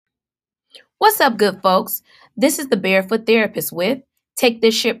What's up, good folks? This is the Barefoot Therapist with Take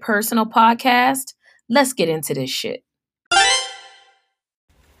This Shit Personal podcast. Let's get into this shit.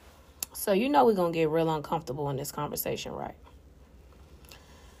 So, we're going to get real uncomfortable in this conversation, right?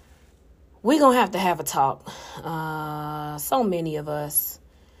 We're going to have a talk. So many of us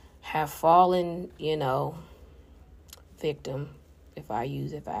have fallen, victim, if I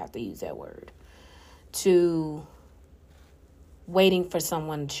have to use that word, to waiting for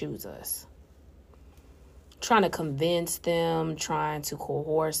someone to choose us. Trying to convince them, trying to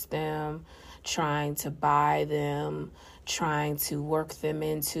coerce them, trying to buy them, trying to work them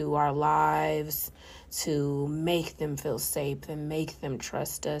into our lives, to make them feel safe and make them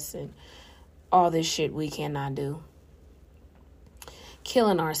trust us, and all this shit we cannot do.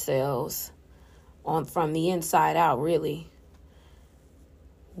 Killing ourselves from the inside out, really.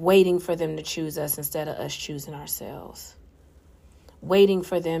 Waiting for them to choose us instead of us choosing ourselves. Waiting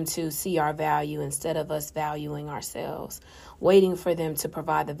for them to see our value instead of us valuing ourselves. Waiting for them to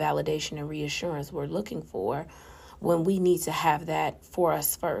provide the validation and reassurance we're looking for when we need to have that for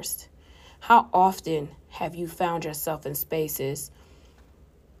us first. How often have you found yourself in spaces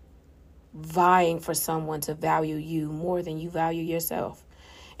vying for someone to value you more than you value yourself?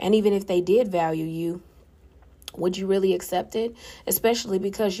 And even if they did value you, would you really accept it? Especially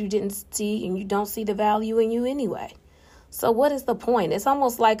because you didn't see and you don't see the value in you anyway. So what is the point? It's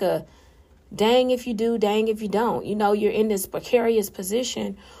almost like a dang if you do, dang if you don't. You're in this precarious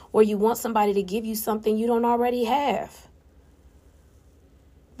position where you want somebody to give you something you don't already have.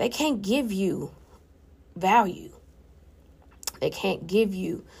 They can't give you value. They can't give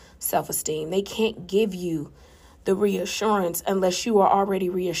you self-esteem. They can't give you the reassurance unless you are already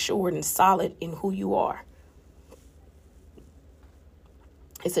reassured and solid in who you are.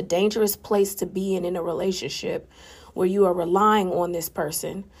 It's a dangerous place to be in a relationship where you are relying on this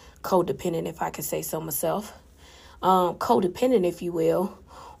person, codependent, if I could say so myself, codependent, if you will,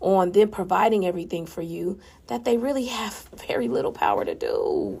 on them providing everything for you that they really have very little power to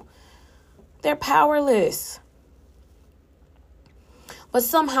do. They're powerless. But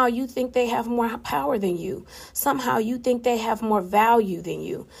somehow you think they have more power than you. Somehow you think they have more value than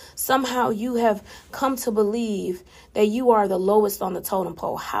you. Somehow you have come to believe that you are the lowest on the totem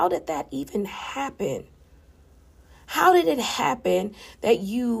pole. How did that even happen? How did it happen that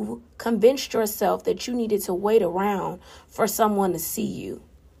you convinced yourself that you needed to wait around for someone to see you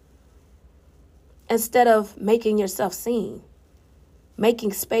instead of making yourself seen,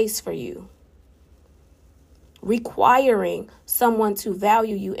 making space for you, requiring someone to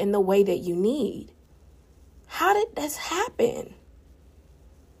value you in the way that you need? How did this happen?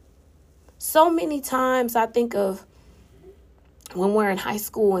 So many times I think of when we're in high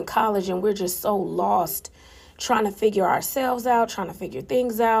school and college and we're just so lost trying to figure ourselves out, trying to figure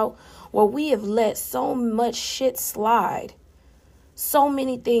things out, where we have let so much shit slide. So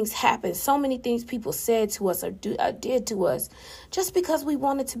many things happen. So many things people said to us or did to us just because we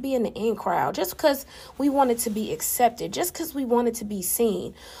wanted to be in the in crowd, just because we wanted to be accepted, just because we wanted to be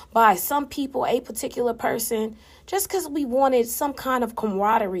seen by some people, a particular person, just because we wanted some kind of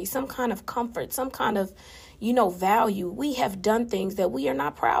camaraderie, some kind of comfort, some kind of, value. We have done things that we are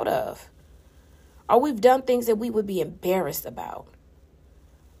not proud of. Or we've done things that we would be embarrassed about.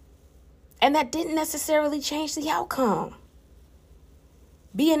 And that didn't necessarily change the outcome.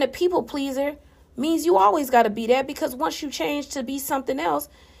 Being a people pleaser means you always got to be that, because once you change to be something else,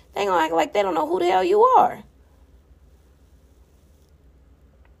 they going to act like they don't know who the hell you are.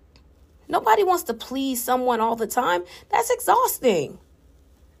 Nobody wants to please someone all the time. That's exhausting.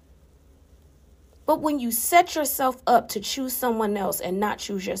 But when you set yourself up to choose someone else and not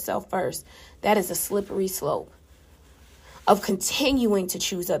choose yourself first, that is a slippery slope of continuing to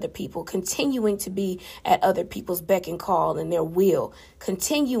choose other people, continuing to be at other people's beck and call and their will,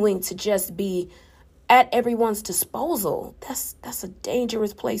 continuing to just be at everyone's disposal. That's a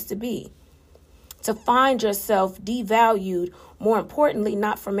dangerous place to be. To find yourself devalued, more importantly,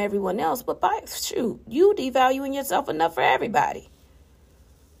 not from everyone else, but you devaluing yourself enough for everybody.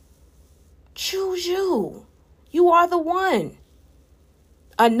 Choose you. You are the one.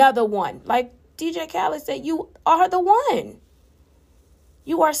 Another one. Like DJ Khaled said, you are the one.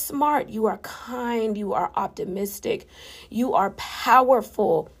 You are smart. You are kind. You are optimistic. You are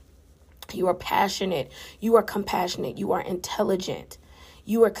powerful. You are passionate. You are compassionate. You are intelligent.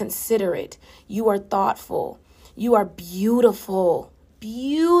 You are considerate. You are thoughtful. You are beautiful.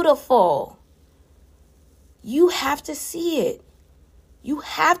 Beautiful. You have to see it. You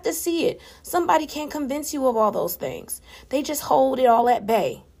have to see it. Somebody can't convince you of all those things. They just hold it all at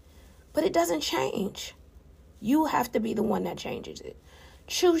bay. But it doesn't change. You have to be the one that changes it.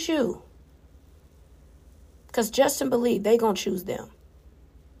 Choose you. Because Justin believe they going to choose them.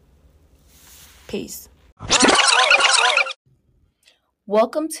 Peace.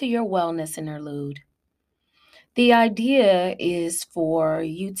 Welcome to your wellness interlude. The idea is for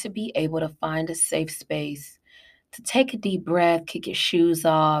you to be able to find a safe space, to take a deep breath, kick your shoes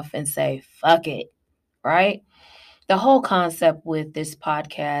off, and say, fuck it, right? The whole concept with this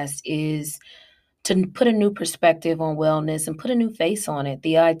podcast is to put a new perspective on wellness and put a new face on it.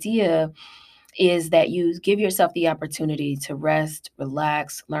 The idea is that you give yourself the opportunity to rest,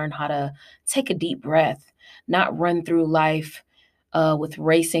 relax, learn how to take a deep breath, not run through life with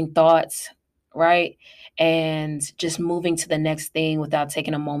racing thoughts, right? And just moving to the next thing without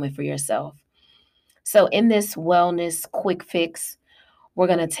taking a moment for yourself. So, in this wellness quick fix, we're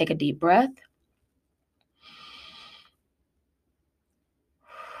going to take a deep breath.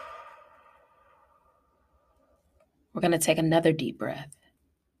 We're going to take another deep breath.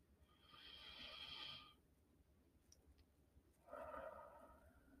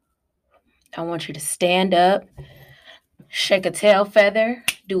 I want you to stand up, shake a tail feather,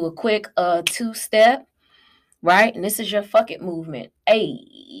 do a quick two-step, right? And this is your fuck it movement.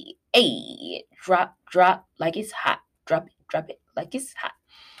 Hey, hey, drop like it's hot. Drop it like it's hot.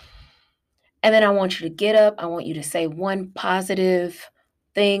 And then I want you to get up. I want you to say one positive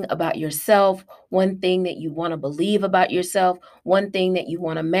thing about yourself, one thing that you want to believe about yourself, one thing that you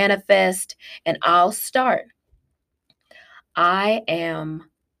want to manifest. And I'll start. I am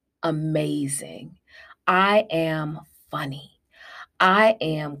amazing. I am funny. I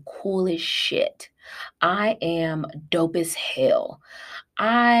am cool as shit. I am dope as hell.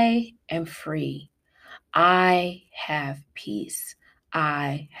 I am free. I have peace.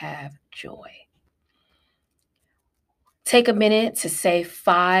 I have joy. Take a minute to say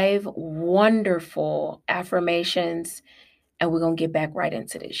 5 wonderful affirmations, and we're going to get back right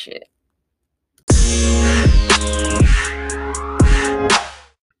into this shit.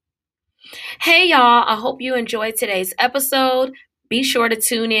 Hey, y'all. I hope you enjoyed today's episode. Be sure to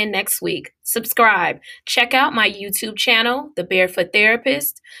tune in next week. Subscribe. Check out my YouTube channel, The Barefoot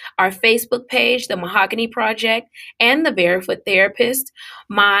Therapist, our Facebook page, The Mahogany Project, and The Barefoot Therapist,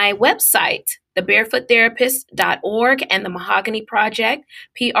 my website, thebarefoottherapist.org, and The Mahogany Project,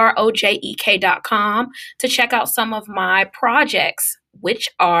 projek.com, to check out some of my projects, which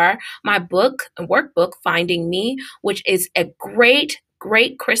are my book and workbook, Finding Me, which is a great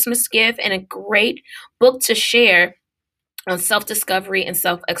Christmas gift and a great book to share on self-discovery and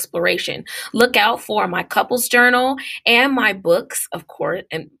self-exploration. Look out for my couples journal and my books, of course,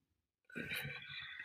 and